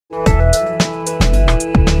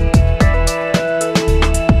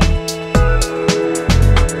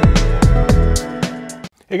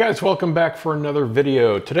Hey guys, welcome back for another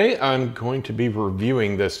video. Today I'm going to be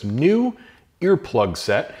reviewing this new earplug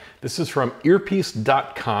set. This is from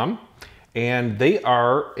Earpeace.com and they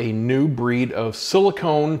are a new breed of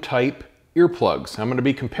silicone type earplugs. I'm going to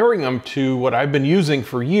be comparing them to what I've been using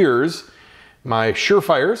for years, my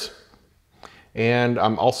Surefires, and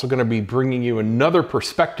I'm also going to be bringing you another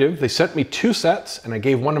perspective. They sent me two sets and I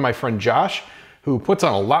gave one to my friend Josh, who puts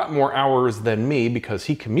on a lot more hours than me because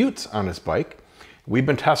he commutes on his bike. We've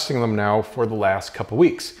been testing them now for the last couple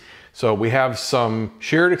weeks. So we have some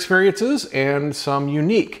shared experiences and some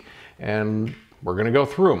unique, and we're gonna go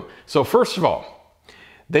through them. So first of all,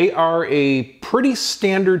 they are a pretty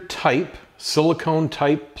standard type, silicone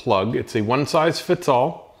type plug. It's a one size fits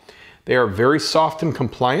all. They are very soft and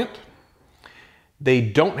compliant. They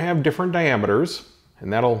don't have different diameters,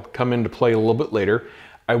 and that'll come into play a little bit later.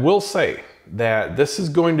 I will say that this is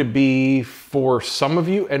going to be for some of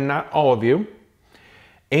you and not all of you.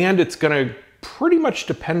 And it's going to pretty much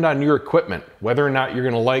depend on your equipment, whether or not you're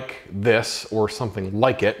going to like this or something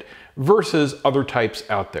like it versus other types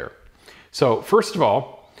out there. So first of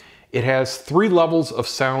all, it has 3 levels of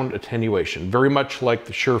sound attenuation, very much like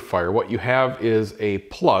the Surefire. What you have is a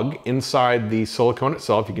plug inside the silicone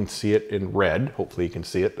itself. You can see it in red. Hopefully you can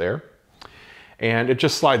see it there. And it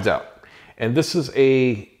just slides out. And this is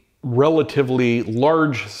a relatively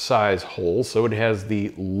large size hole, so it has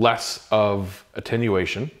the less of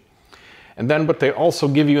attenuation. And then what they also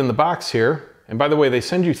give you in the box here, and by the way, they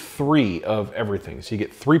send you 3 of everything. So you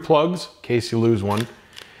get 3 plugs in case you lose one,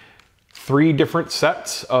 3 different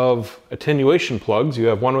sets of attenuation plugs. You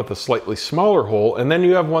have one with a slightly smaller hole, and then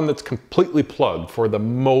you have one that's completely plugged for the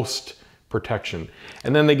most protection.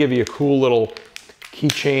 And then they give you a cool little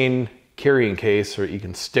keychain carrying case where you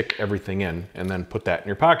can stick everything in and then put that in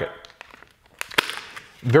your pocket.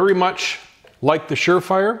 Very much like the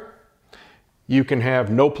Surefire, you can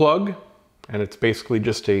have no plug, and it's basically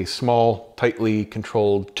just a small, tightly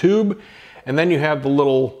controlled tube. And then you have the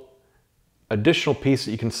little additional piece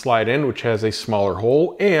that you can slide in, which has a smaller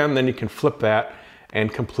hole, and then you can flip that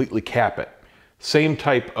and completely cap it. Same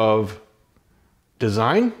type of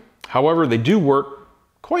design. However, they do work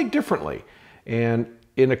quite differently and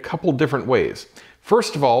in a couple different ways.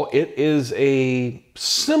 First of all, it is a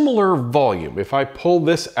similar volume. If I pull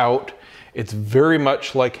this out, it's very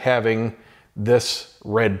much like having this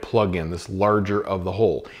red plug-in, this larger of the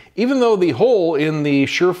hole. Even though the hole in the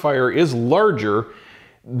Surefire is larger,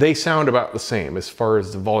 they sound about the same as far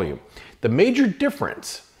as the volume. The major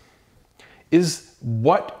difference is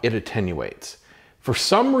what it attenuates. For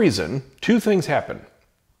some reason, 2 things happen.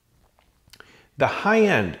 The high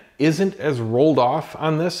end isn't as rolled off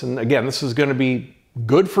on this, and again, this is going to be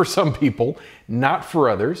good for some people, not for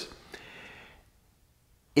others.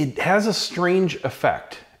 It has a strange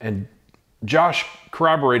effect, and Josh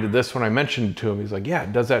corroborated this when I mentioned it to him. He's like, yeah,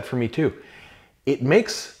 it does that for me too. It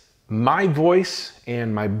makes my voice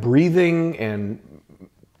and my breathing and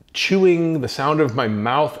chewing, the sound of my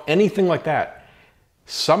mouth, anything like that,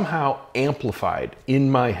 somehow amplified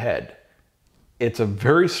in my head. It's a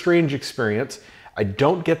very strange experience. I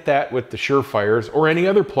don't get that with the Surefires or any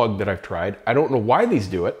other plug that I've tried. I don't know why these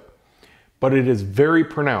do it, but it is very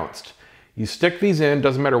pronounced. You stick these in,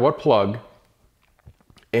 doesn't matter what plug,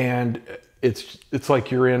 and it's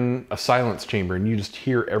like you're in a silence chamber and you just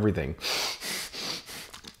hear everything.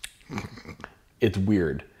 It's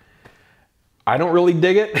weird. I don't really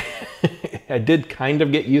dig it. I did kind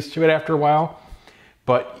of get used to it after a while,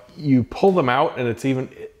 but you pull them out and it's even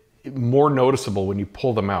more noticeable when you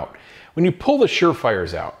pull them out. When you pull the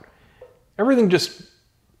Surefires out, everything just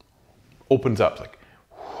opens up, like,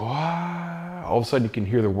 wow. All of a sudden you can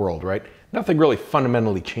hear the world, right? Nothing really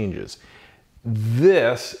fundamentally changes.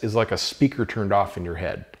 This is like a speaker turned off in your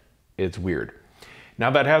head. It's weird.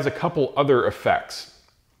 Now that has a couple other effects.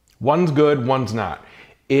 One's good, one's not.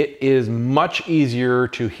 It is much easier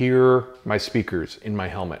to hear my speakers in my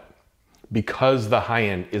helmet because the high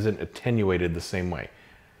end isn't attenuated the same way.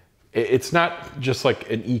 It's not just like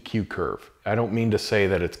an EQ curve. I don't mean to say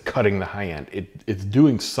that it's cutting the high end. It's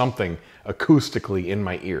doing something acoustically in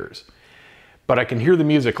my ears. But I can hear the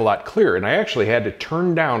music a lot clearer, and I actually had to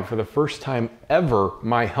turn down for the first time ever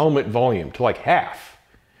my helmet volume to like half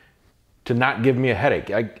to not give me a headache.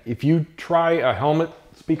 If you try a helmet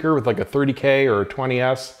speaker with like a 30K or a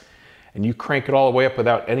 20S and you crank it all the way up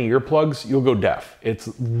without any earplugs, you'll go deaf. It's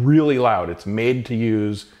really loud. It's made to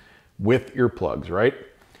use with earplugs, right?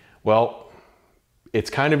 Well,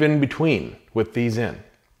 it's kind of in between with these in.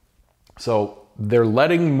 So they're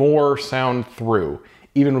letting more sound through,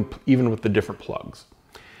 even with the different plugs.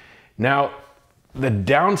 Now, the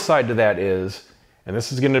downside to that is, and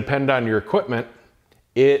this is going to depend on your equipment,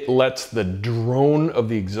 it lets the drone of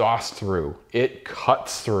the exhaust through. It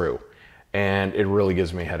cuts through, and it really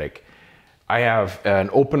gives me a headache. I have an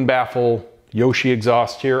open baffle Yoshi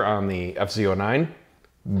exhaust here on the FZ09.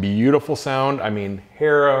 Beautiful sound. I mean,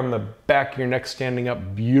 hair on the back of your neck standing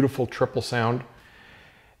up, beautiful triple sound.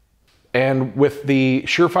 And with the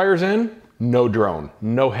Surefires in, no drone,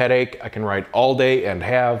 no headache. I can ride all day and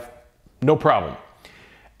have no problem.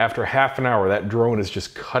 After half an hour, that drone is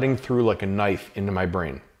just cutting through like a knife into my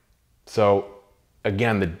brain. So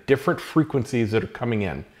again, the different frequencies that are coming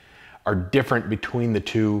in are different between the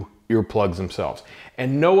two earplugs themselves.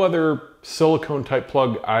 And no other silicone type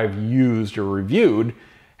plug I've used or reviewed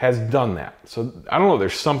has done that. So I don't know,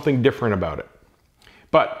 there's something different about it.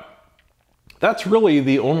 But that's really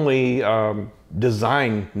the only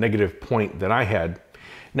design negative point that I had.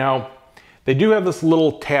 Now, they do have this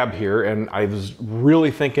little tab here, and I was really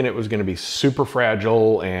thinking it was going to be super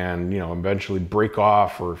fragile and, you know, eventually break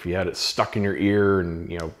off, or if you had it stuck in your ear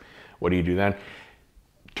and, you know, what do you do then?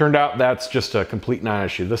 Turned out that's just a complete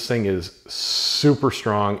non-issue. This thing is super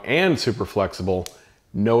strong and super flexible.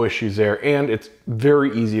 No issues there, and it's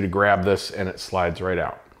very easy to grab this and it slides right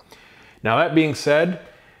out. Now, that being said,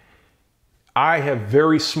 I have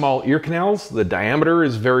very small ear canals. The diameter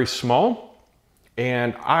is very small.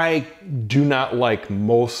 And I do not like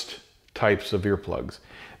most types of earplugs.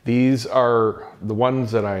 These are the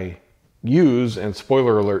ones that I use, and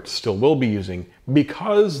spoiler alert, still will be using,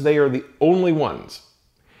 because they are the only ones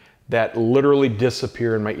that literally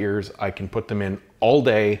disappear in my ears. I can put them in all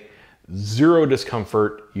day, zero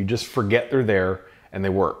discomfort. You just forget they're there and they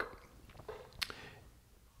work.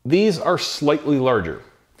 These are slightly larger.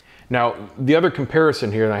 Now, the other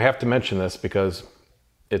comparison here, and I have to mention this because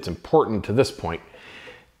it's important to this point.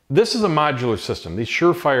 This is a modular system. These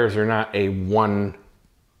Surefires are not a one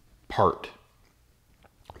part.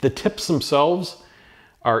 The tips themselves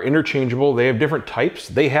are interchangeable. They have different types.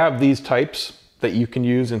 They have these types that you can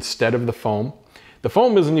use instead of the foam. The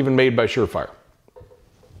foam isn't even made by Surefire.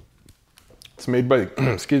 It's made by,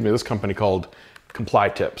 excuse me, this company called Comply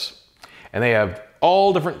Tips. And they have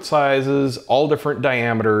all different sizes, all different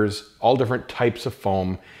diameters, all different types of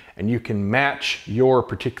foam, and you can match your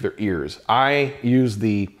particular ears. I use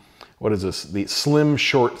the, what is this? The slim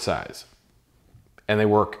short size, and they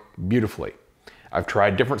work beautifully. I've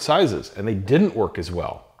tried different sizes and they didn't work as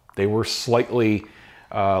well. They were slightly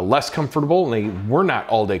less comfortable, and they were not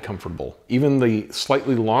all day comfortable. Even the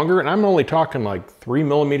slightly longer, and I'm only talking like 3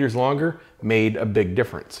 millimeters longer, made a big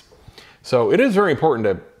difference. So it is very important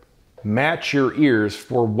to match your ears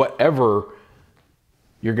for whatever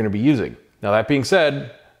you're going to be using. Now, that being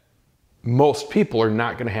said, most people are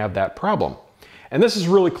not going to have that problem. And this is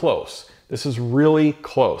really close. This is really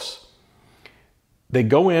close. They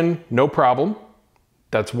go in, no problem.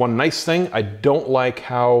 That's one nice thing. I don't like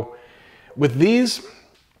how, with these,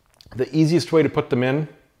 the easiest way to put them in,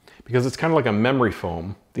 because it's kind of like a memory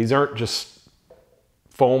foam. These aren't just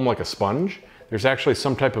foam like a sponge. There's actually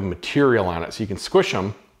some type of material on it, so you can squish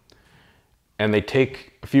them, and they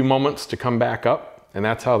take a few moments to come back up, and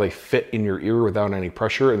that's how they fit in your ear without any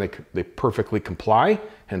pressure, and they perfectly comply,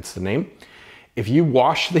 hence the name. If you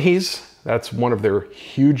wash these, that's one of their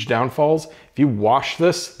huge downfalls. If you wash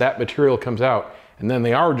this, that material comes out, and then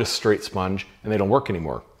they are just straight sponge, and they don't work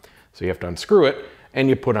anymore. So you have to unscrew it, and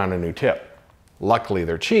you put on a new tip. Luckily,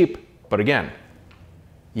 they're cheap, but again,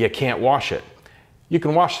 you can't wash it. You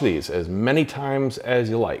can wash these as many times as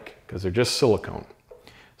you like, because they're just silicone.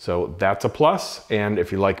 So that's a plus, and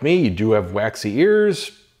if you're like me, you do have waxy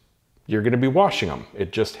ears, you're gonna be washing them.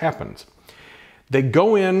 It just happens. They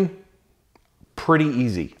go in pretty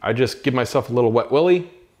easy. I just give myself a little wet willy,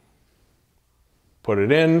 put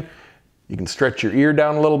it in. You can stretch your ear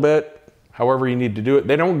down a little bit, however you need to do it.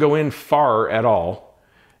 They don't go in far at all.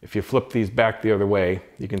 If you flip these back the other way,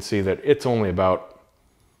 you can see that it's only about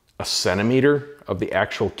a centimeter of the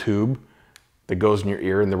actual tube that goes in your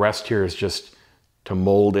ear, and the rest here is just to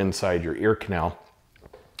mold inside your ear canal.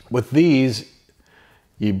 With these,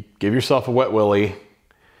 you give yourself a wet willy,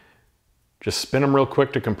 just spin them real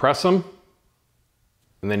quick to compress them,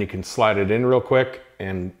 and then you can slide it in real quick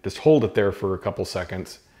and just hold it there for a couple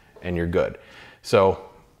seconds and you're good. So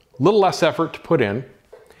a little less effort to put in.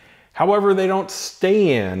 However, they don't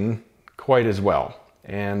stay in quite as well,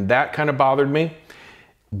 and that kind of bothered me.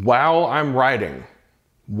 While I'm riding,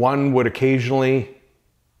 one would occasionally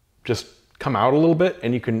just come out a little bit,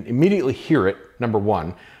 and you can immediately hear it, number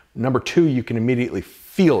one. Number two, you can immediately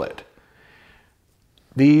feel it.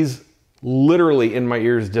 These literally in my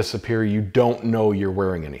ears disappear. You don't know you're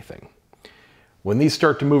wearing anything. When these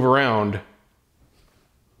start to move around,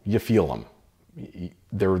 you feel them.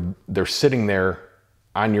 They're sitting there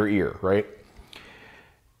on your ear, right?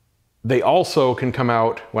 They also can come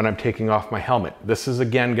out when I'm taking off my helmet. This is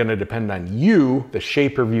again gonna depend on you, the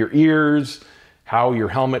shape of your ears, how your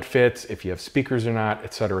helmet fits, if you have speakers or not,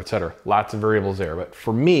 et cetera, et cetera. Lots of variables there. But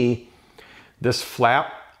for me, this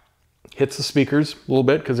flap hits the speakers a little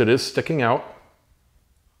bit because it is sticking out.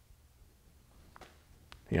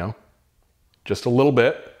 You know, just a little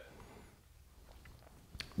bit.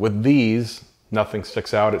 With these, nothing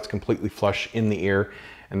sticks out. It's completely flush in the ear.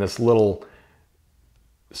 And this little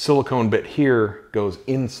silicone bit here goes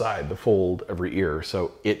inside the fold of your ear,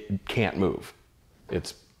 so it can't move.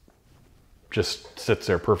 It's just sits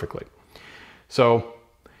there perfectly. So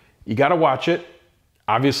you got to watch it.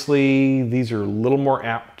 Obviously, these are a little more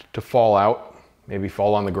apt to fall out, maybe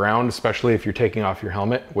fall on the ground, especially if you're taking off your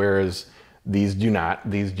helmet, whereas these do not.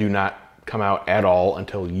 These do not come out at all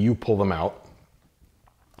until you pull them out.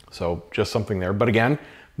 So just something there. But again,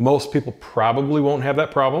 most people probably won't have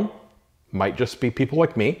that problem. Might just be people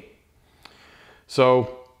like me.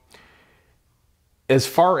 So as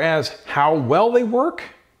far as how well they work,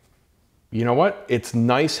 you know what? It's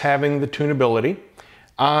nice having the tunability.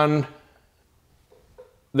 On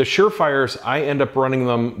the Surefires, I end up running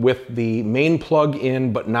them with the main plug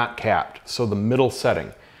in, but not capped. So the middle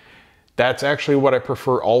setting. That's actually what I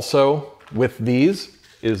prefer also with these,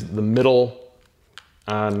 is the middle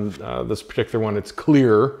on this particular one. It's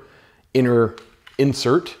clear inner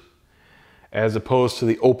insert, as opposed to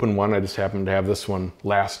the open one. I just happened to have this one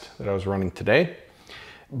last that I was running today.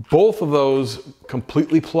 Both of those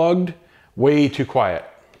completely plugged, way too quiet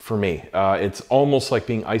for me. It's almost like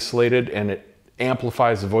being isolated, and it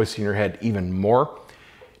amplifies the voice in your head even more.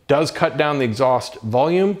 Does cut down the exhaust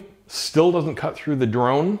volume, still doesn't cut through the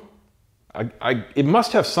drone. It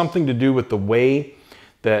must have something to do with the way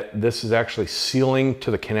that this is actually sealing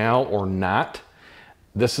to the canal or not.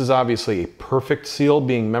 This is obviously a perfect seal,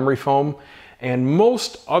 being memory foam, and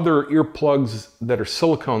most other earplugs that are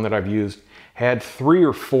silicone that I've used had 3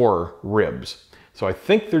 or 4 ribs. So I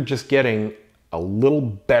think they're just getting a little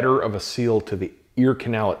better of a seal to the ear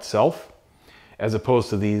canal itself, as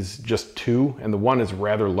opposed to these just 2, and the one is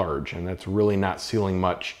rather large, and that's really not sealing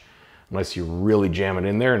much unless you really jam it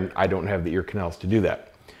in there, and I don't have the ear canals to do that.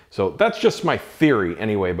 So that's just my theory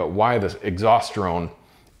anyway, about why this exhaust drone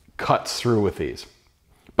cuts through with these.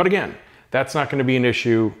 But again, that's not going to be an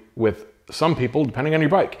issue with some people, depending on your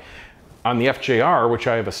bike. On the FJR, which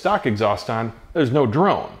I have a stock exhaust on, there's no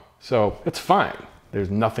drone, so it's fine. There's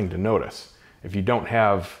nothing to notice. If you don't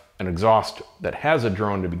have an exhaust that has a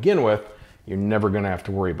drone to begin with, you're never going to have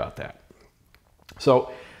to worry about that.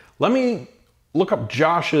 So let me look up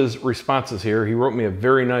Josh's responses here. He wrote me a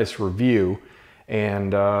very nice review,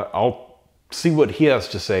 and I'll see what he has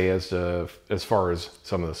to say as far as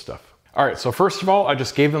some of this stuff. All right, so first of all, I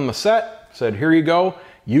just gave them the set, said, here you go,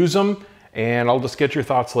 use them, and I'll just get your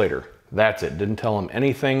thoughts later. That's it. Didn't tell him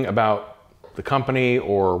anything about the company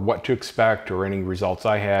or what to expect or any results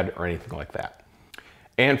I had or anything like that.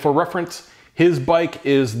 And for reference, his bike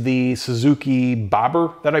is the Suzuki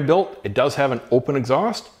Bobber that I built. It does have an open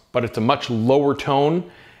exhaust, but it's a much lower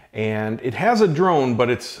tone, and it has a drone, but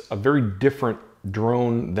it's a very different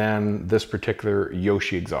drone than this particular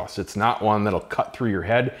Yoshi exhaust. It's not one that'll cut through your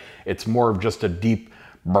head. It's more of just a deep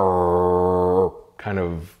brrr, kind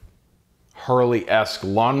of Harley-esque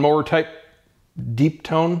lawnmower type deep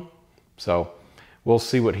tone. So we'll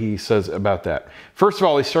see what he says about that. First of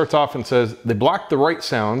all, he starts off and says, they block the right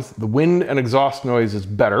sounds. The wind and exhaust noise is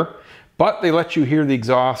better, but they let you hear the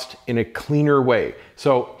exhaust in a cleaner way.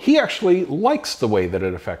 So he actually likes the way that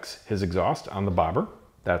it affects his exhaust on the Bobber.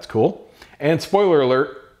 That's cool. And spoiler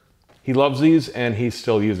alert, he loves these and he's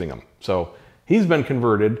still using them. So he's been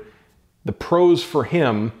converted. The pros for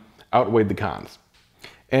him outweighed the cons.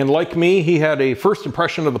 And like me, he had a first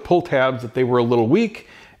impression of the pull tabs that they were a little weak,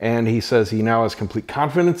 and he says he now has complete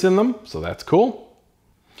confidence in them, so that's cool.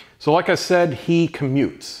 So like I said, he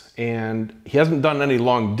commutes, and he hasn't done any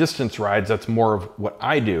long distance rides. That's more of what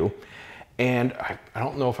I do. And I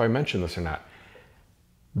don't know if I mentioned this or not.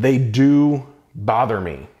 They do bother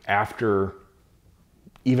me after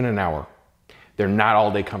even an hour. They're not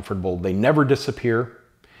all day comfortable. They never disappear.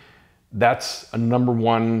 That's a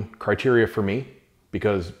 #1 criteria for me,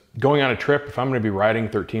 because going on a trip, if I'm going to be riding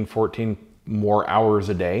 13, 14 more hours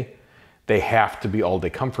a day, they have to be all day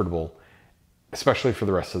comfortable, especially for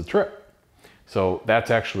the rest of the trip. So that's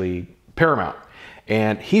actually paramount.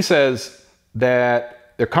 And he says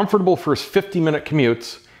that they're comfortable for his 50-minute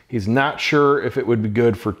commutes. He's not sure if it would be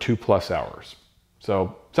good for 2+ hours.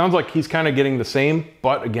 So sounds like he's kind of getting the same,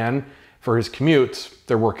 but again, for his commutes,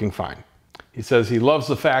 they're working fine. He says he loves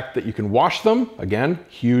the fact that you can wash them. Again,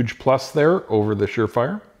 huge plus there over the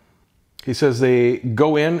Surefire. He says they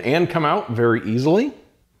go in and come out very easily.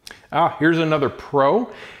 Here's another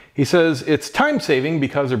pro. He says it's time saving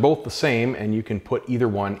because they're both the same and you can put either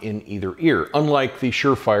one in either ear. Unlike the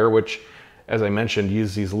Surefire, which, as I mentioned,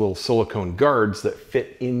 use these little silicone guards that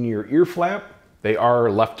fit in your ear flap. They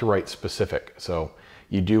are left to right specific. So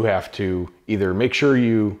you do have to either make sure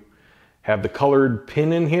you have the colored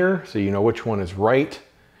pin in here so you know which one is right,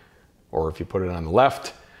 or if you put it on the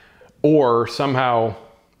left, or somehow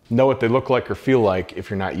know what they look like or feel like if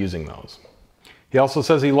you're not using those. He also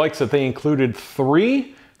says he likes that they included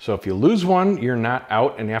 3, so if you lose one, you're not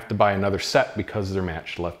out and you have to buy another set because they're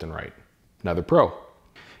matched left and right. Another pro.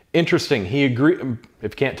 Interesting, he agrees,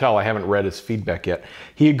 if you can't tell, I haven't read his feedback yet.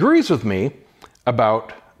 He agrees with me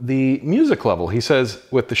about the music level. He says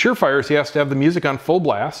with the Surefires, he has to have the music on full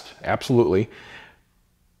blast, absolutely.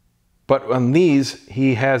 But on these,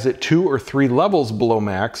 he has it 2 or 3 levels below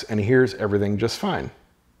max and he hears everything just fine.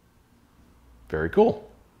 Very cool.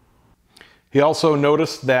 He also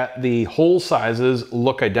noticed that the hole sizes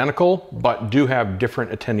look identical, but do have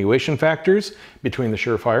different attenuation factors between the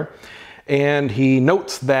Surefire. And he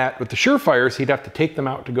notes that with the Surefires, he'd have to take them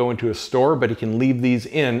out to go into a store, but he can leave these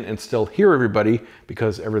in and still hear everybody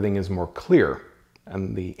because everything is more clear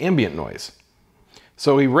and the ambient noise.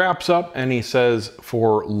 So he wraps up and he says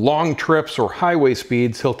for long trips or highway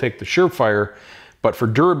speeds, he'll take the Surefire, but for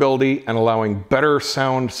durability and allowing better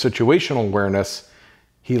sound situational awareness,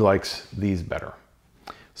 he likes these better.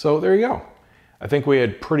 So there you go. I think we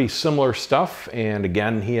had pretty similar stuff, and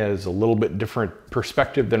again, he has a little bit different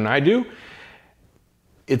perspective than I do.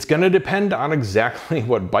 It's gonna depend on exactly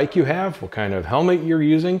what bike you have, what kind of helmet you're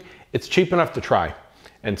using. It's cheap enough to try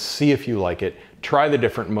and see if you like it. Try the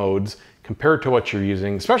different modes, compare it to what you're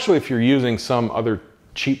using, especially if you're using some other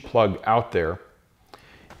cheap plug out there.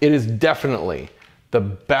 It is definitely the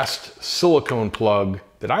best silicone plug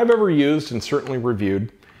that I've ever used and certainly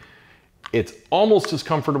reviewed. It's almost as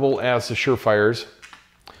comfortable as the Surefires.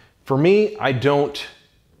 For me, I don't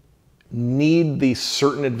need the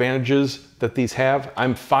certain advantages that these have.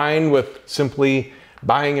 I'm fine with simply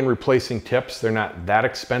buying and replacing tips. They're not that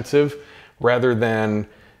expensive, rather than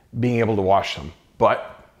being able to wash them.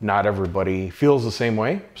 But not everybody feels the same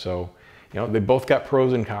way. So, you know, they both got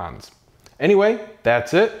pros and cons. Anyway,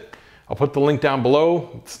 that's it. I'll put the link down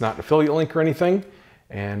below. It's not an affiliate link or anything,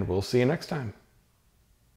 and we'll see you next time.